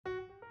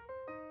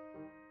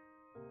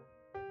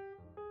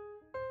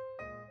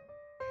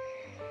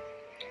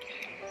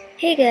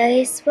Hey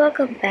guys,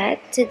 welcome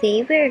back.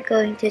 Today we are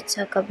going to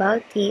talk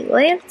about the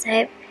oil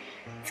type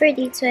for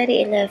the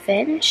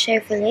 2011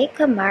 Chevrolet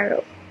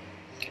Camaro.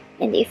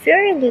 And if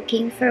you're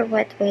looking for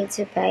what oil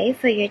to buy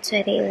for your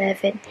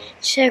 2011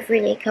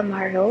 Chevrolet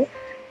Camaro,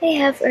 I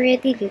have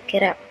already looked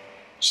it up.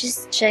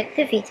 Just check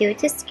the video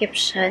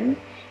description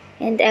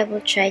and I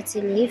will try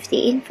to leave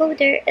the info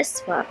there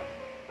as well.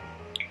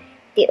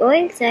 The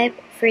oil type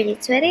for the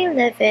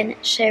 2011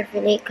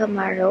 Chevrolet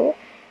Camaro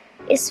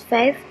is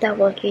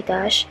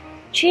 5W-30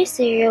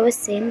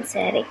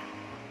 synthetic.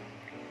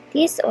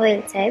 This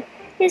oil type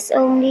is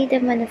only the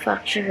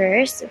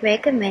manufacturer's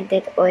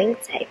recommended oil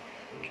type.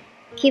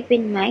 Keep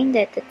in mind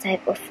that the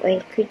type of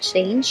oil could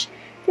change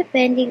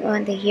depending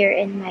on the year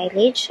and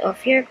mileage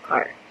of your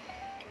car.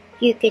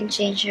 You can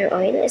change your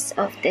oil as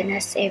often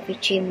as every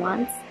 3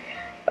 months,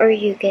 or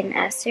you can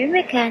ask your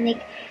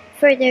mechanic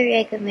for the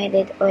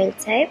recommended oil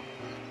type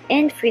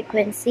and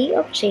frequency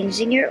of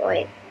changing your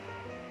oil.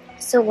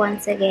 So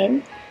once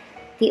again,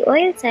 the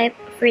oil type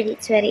for the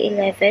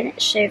 2011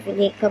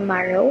 Chevrolet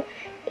Camaro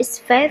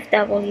is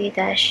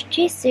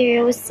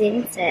 5W-30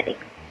 synthetic.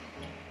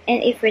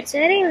 And if your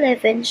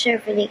 2011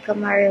 Chevrolet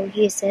Camaro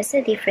uses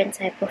a different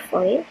type of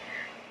oil,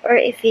 or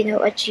if you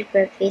know a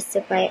cheaper place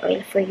to buy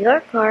oil for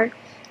your car,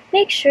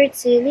 make sure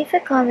to leave a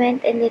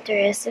comment and let the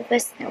rest of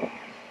us know.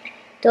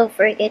 Don't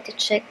forget to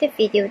check the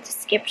video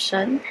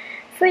description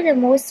for the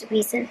most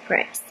recent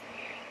price.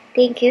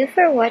 Thank you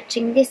for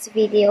watching this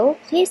video.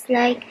 Please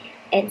like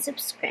and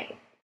subscribe.